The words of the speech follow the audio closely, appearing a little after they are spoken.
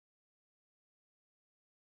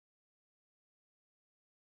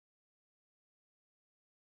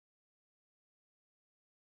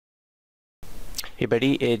Hey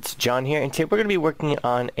buddy, it's John here, and today we're going to be working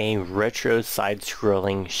on a retro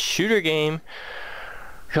side-scrolling shooter game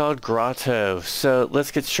called Grotto. So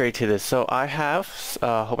let's get straight to this. So I have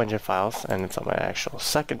a whole bunch of files, and it's on my actual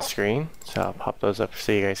second screen. So I'll pop those up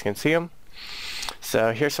so you guys can see them.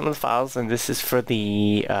 So here's some of the files, and this is for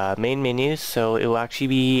the main menu. So it will actually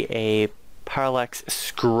be a parallax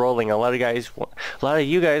scrolling. A lot of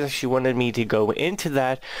you guys actually wanted me to go into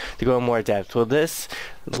that to go in more depth. Well, this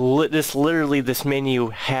menu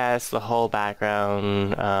has the whole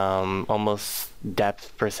background, almost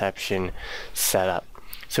depth perception set up.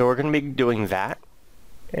 So we're going to be doing that,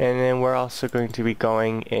 and then we're also going to be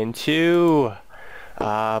going into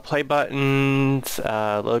play buttons,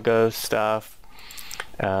 logo stuff,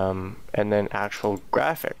 and then actual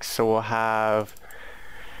graphics. So we'll have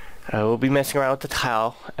we'll be messing around with the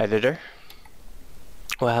tile editor.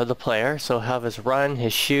 We'll have the player, so we'll have his run,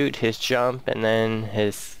 his shoot, his jump, and then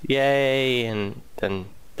his yay, and then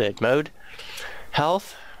the mode.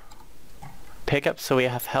 Health, pickups, so we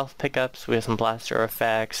have health pickups, we have some blaster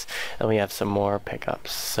effects, and we have some more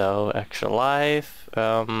pickups. So extra life,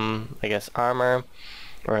 I guess armor,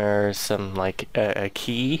 or some like a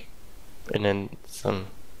key, and then some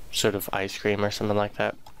sort of ice cream or something like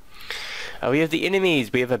that. We have the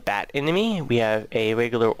enemies. We have a bat enemy, we have a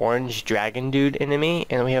regular orange dragon dude enemy,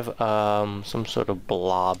 and we have some sort of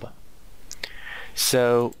blob.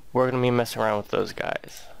 So we're going to be messing around with those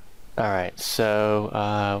guys. Alright,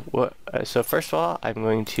 so so first of all, I'm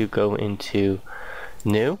going to go into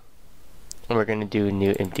new, and we're going to do a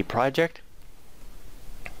new empty project.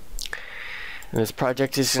 And this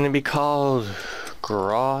project is going to be called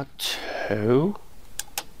Grotto.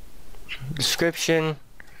 Description: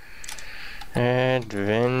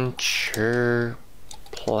 adventure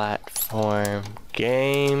platform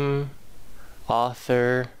game.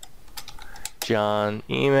 Author John.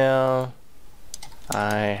 Email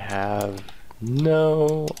I have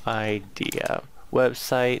no idea.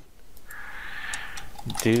 Website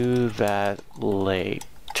do that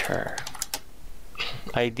later.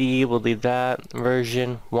 ID, we'll leave that.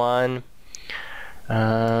 Version 1.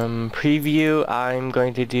 Preview, I'm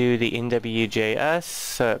going to do the NWJS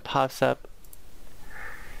so it pops up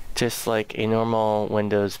just like a normal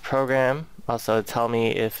Windows program. Also tell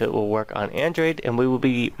me if it will work on Android, and we will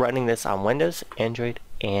be running this on Windows, Android,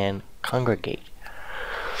 and Congregate.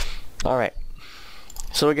 Alright,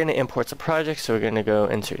 so we're going to import the project. So we're going to go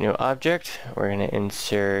insert new object. We're going to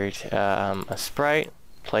insert a sprite,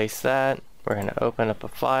 place that. We're going to open up a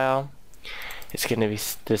file. It's going to be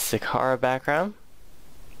the Sakara background,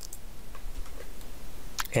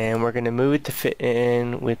 and we're going to move it to fit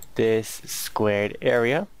in with this squared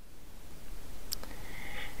area.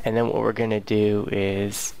 And then what we're going to do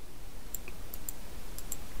is,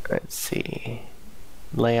 let's see,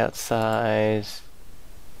 layout size,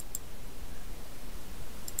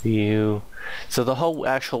 view. So the whole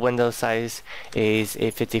actual window size is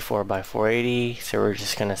 854 by 480, so we're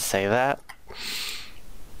just going to say that.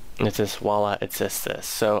 It's just voila, it's just this.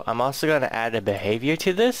 So I'm also going to add a behavior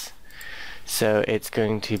to this. So it's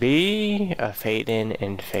going to be a fade in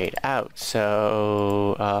and fade out.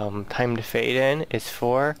 So time to fade in is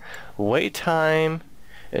 4, wait time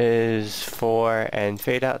is 4, and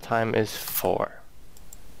fade out time is 4.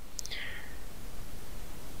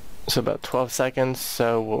 So about 12 seconds.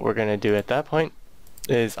 So what we're going to do at that point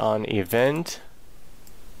is on event,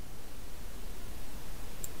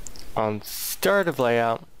 on start of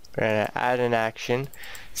layout, we're going to add an action,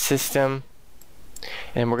 system,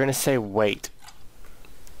 and we're going to say wait.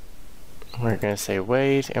 We're going to say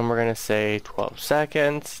wait, and we're going to say 12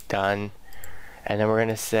 seconds, done. And then we're going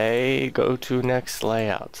to say go to next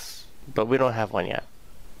layouts, but we don't have one yet.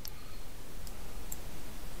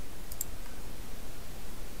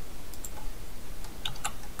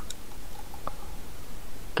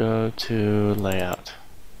 Go to layout.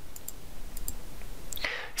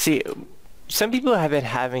 See, some people have been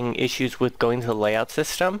having issues with going to the layout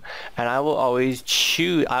system, and I will always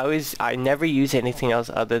choose, I never use anything else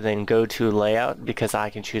other than go to layout, because I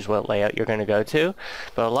can choose what layout you're going to go to.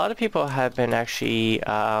 But a lot of people have been actually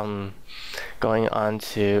going on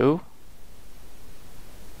to,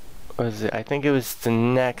 what was it? I think it was the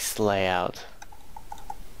next layout.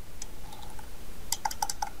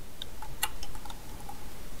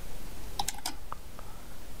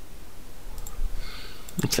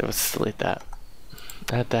 So let's delete that.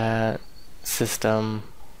 Add that. System.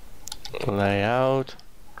 Layout.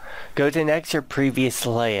 Go to next or previous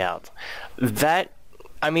layout. That,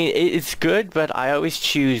 I mean, it's good, but I always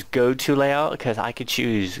choose go to layout, because I could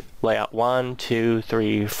choose layout 1, 2,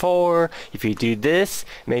 3, 4. If you do this,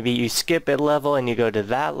 maybe you skip a level and you go to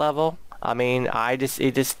that level. I mean,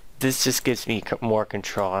 this just gives me more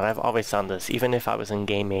control, and I've always done this, even if I was in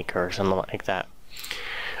Game Maker or something like that.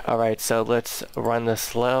 Alright, so let's run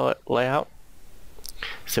this layout.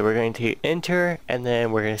 So we're going to enter, and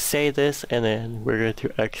then we're going to save this, and then we're going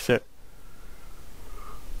to exit.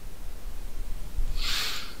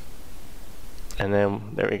 And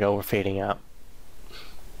then, there we go, we're fading out.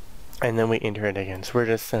 And then we enter it again, so we're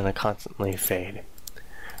just going to constantly fade.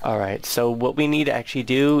 Alright, so what we need to actually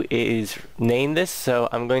do is name this, so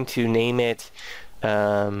I'm going to name it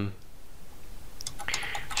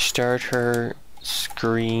starter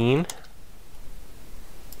screen,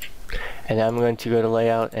 and I'm going to go to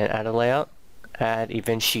layout and add a layout, add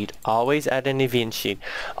event sheet. Always add an event sheet.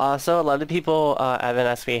 Also, a lot of people have been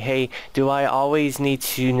asking me, hey, do I always need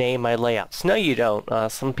to name my layouts? No, you don't.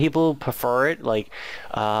 Some people prefer it, like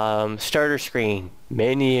starter screen,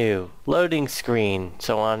 menu, loading screen,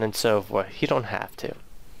 so on and so forth. You don't have to.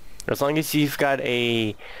 As long as you've got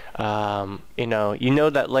a, you know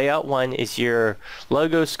that layout 1 is your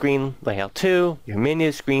logo screen, layout 2, your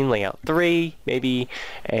menu screen, layout 3, maybe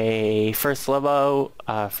a first level,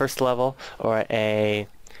 or a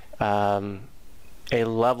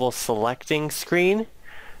level selecting screen,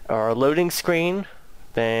 or a loading screen,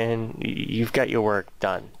 then you've got your work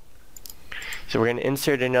done. So we're going to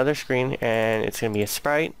insert another screen, and it's going to be a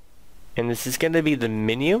sprite, and this is going to be the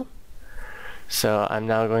menu. So I'm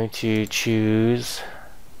now going to choose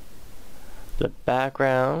the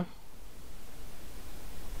background.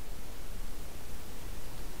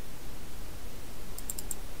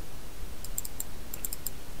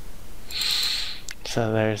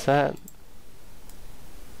 So there's that.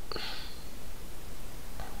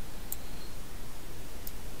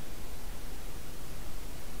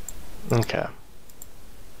 Okay.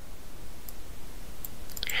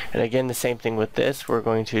 And again, the same thing with this. We're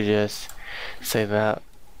going to just say that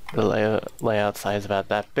the layout size is about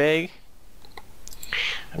that big.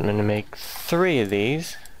 I'm going to make 3 of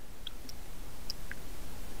these.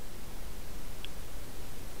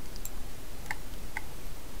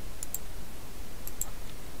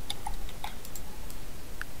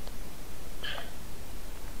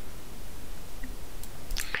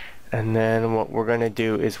 And then what we're going to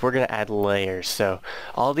do is we're going to add layers. So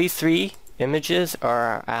all these 3 images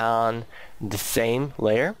are on the same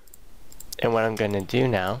layer. And what I'm going to do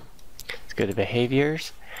now is go to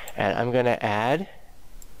behaviors, and I'm going to add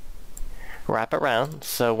wrap around.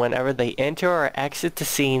 So whenever they enter or exit the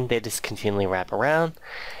scene, they just continually wrap around.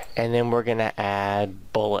 And then we're going to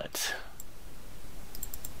add bullets.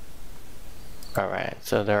 Alright,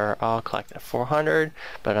 so they're all collected at 400,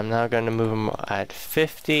 but I'm now going to move them at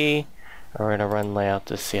 50. We're going to run layout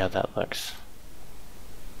to see how that looks.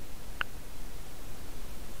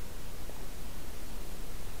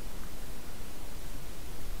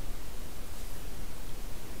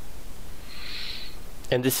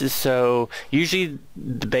 And this is so, usually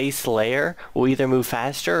the base layer will either move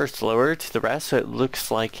faster or slower to the rest, so it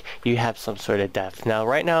looks like you have some sort of depth. Now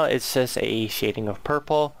right now it's just a shading of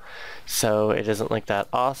purple, so it doesn't look that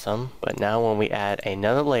awesome, but now when we add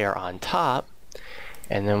another layer on top,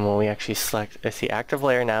 and then when we actually select, it's the active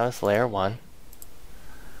layer now is layer 1,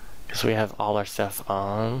 because we have all our stuff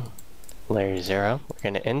on layer 0.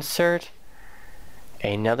 We're going to insert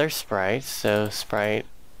another sprite, so sprite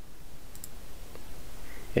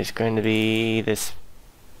is going to be this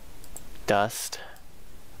dust.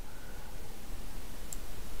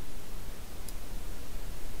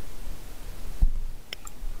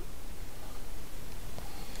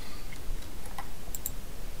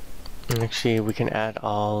 And actually, we can add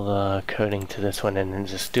all the coding to this one and then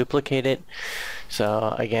just duplicate it.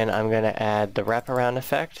 So again, I'm going to add the wraparound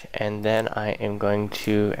effect, and then I am going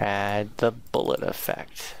to add the bullet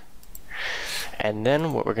effect. And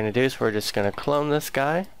then what we're going to do is we're just going to clone this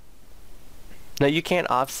guy. Now you can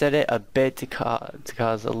offset it a bit to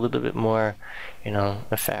cause a little bit more,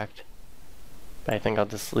 effect. But I think I'll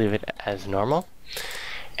just leave it as normal.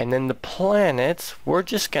 And then the planets, we're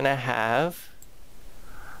just going to have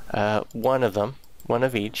one of them, one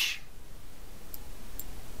of each.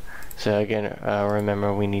 So again,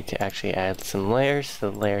 remember we need to actually add some layers. So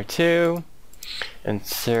layer 2,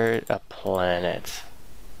 insert a planet.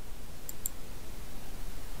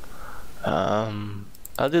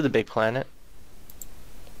 I'll do the big planet,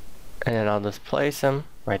 and then I'll just place them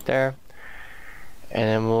right there, and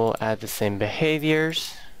then we'll add the same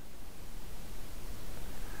behaviors.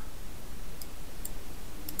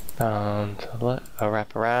 A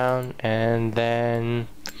wrap around, and then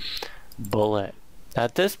bullet.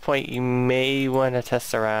 At this point, you may want to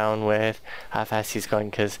test around with how fast he's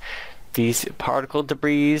going, because these particle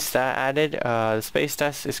debris that I added, the space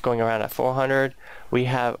dust is going around at 400. We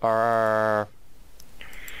have our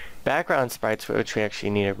background sprites, which we actually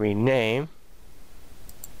need to rename.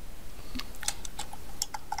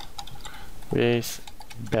 Base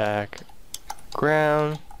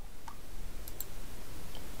background.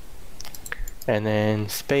 And then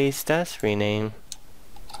space dust, rename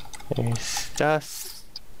space dust.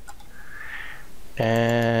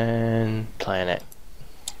 And planet.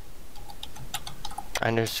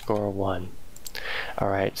 _1.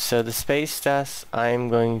 Alright, so the space dust I'm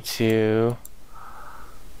going to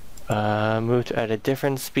move to at a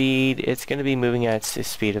different speed. It's going to be moving at the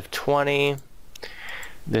speed of 20.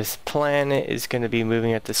 This planet is going to be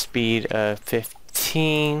moving at the speed of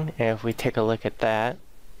 15. And if we take a look at that,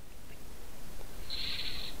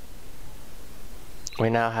 we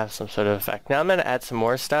now have some sort of effect. Now I'm going to add some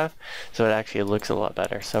more stuff so it actually looks a lot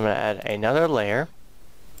better. So I'm going to add another layer.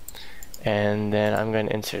 And then I'm going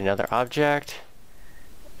to insert another object,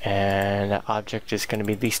 and that object is going to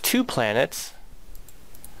be these 2 planets,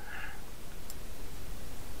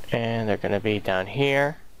 and they're going to be down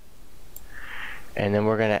here. And then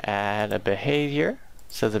we're going to add a behavior.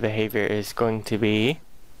 So the behavior is going to be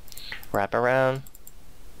wrap around,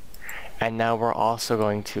 and now we're also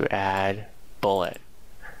going to add bullet.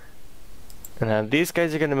 And now these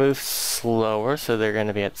guys are going to move slower, so they're going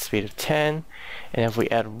to be at the speed of 10. And if we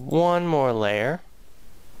add one more layer,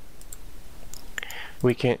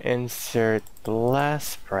 we can insert the last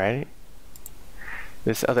sprite,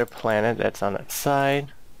 this other planet that's on its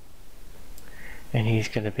side, and he's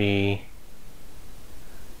going to be,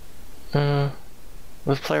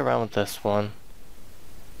 let's play around with this one.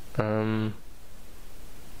 Put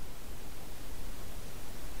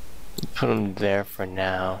him there for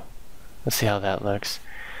now. Let's see how that looks.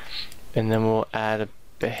 And then we'll add a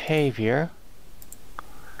behavior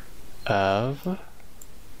of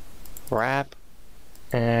wrap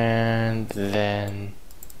and then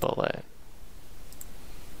bullet.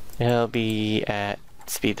 It'll be at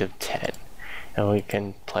speed of 10, and we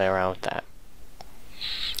can play around with that.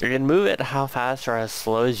 You can move it how fast or as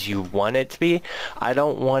slow as you want it to be. I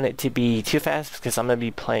don't want it to be too fast because I'm going to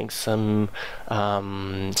be playing some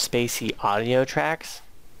spacey audio tracks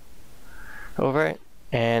over it.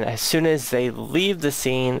 And as soon as they leave the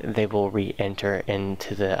scene, they will re-enter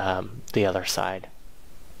into the other side.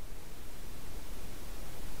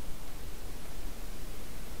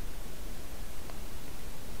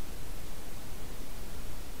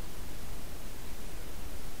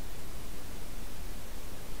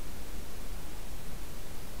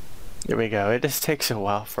 There we go. It just takes a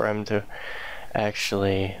while for him to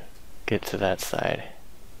actually get to that side.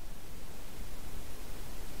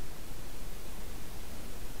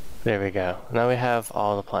 There we go. Now we have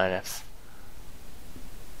all the planets.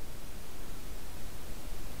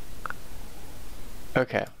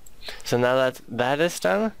 Okay. So now that is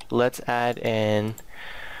done, let's add in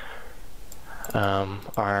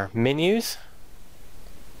our menus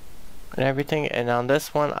and everything. And on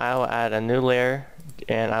this one, I will add a new layer,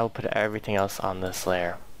 and I will put everything else on this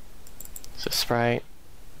layer. So sprite,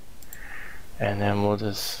 and then we'll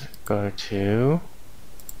just go to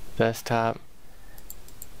desktop,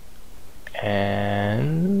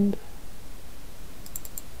 and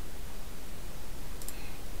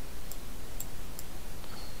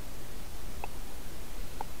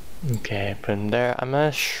okay, put them there. I'm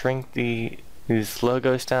gonna shrink these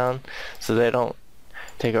logos down so they don't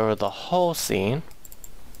take over the whole scene.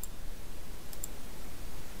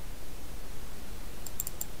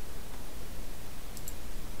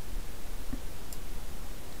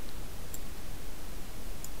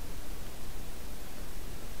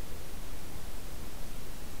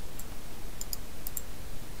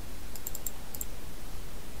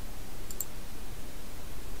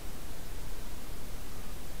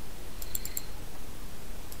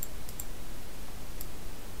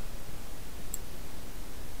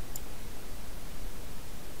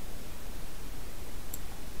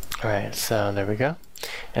 Alright, so there we go.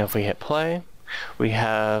 And if we hit play, we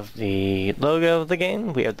have the logo of the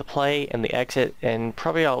game, we have the play and the exit, and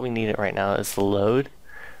probably all we need right now is the load.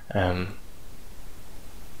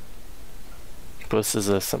 This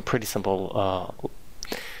is some pretty simple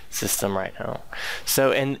system right now.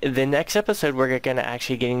 So in the next episode, we're going to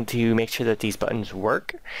actually getting to make sure that these buttons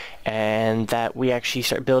work and that we actually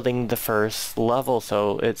start building the first level.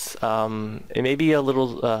 So it's it may be a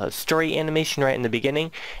little story animation right in the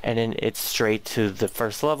beginning, and then it's straight to the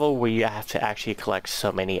first level where you have to actually collect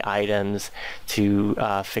so many items to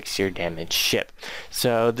fix your damaged ship.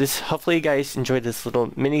 So this, hopefully you guys enjoyed this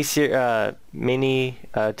little mini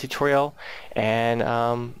tutorial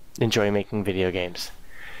and enjoy making video games.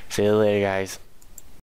 See you later, guys.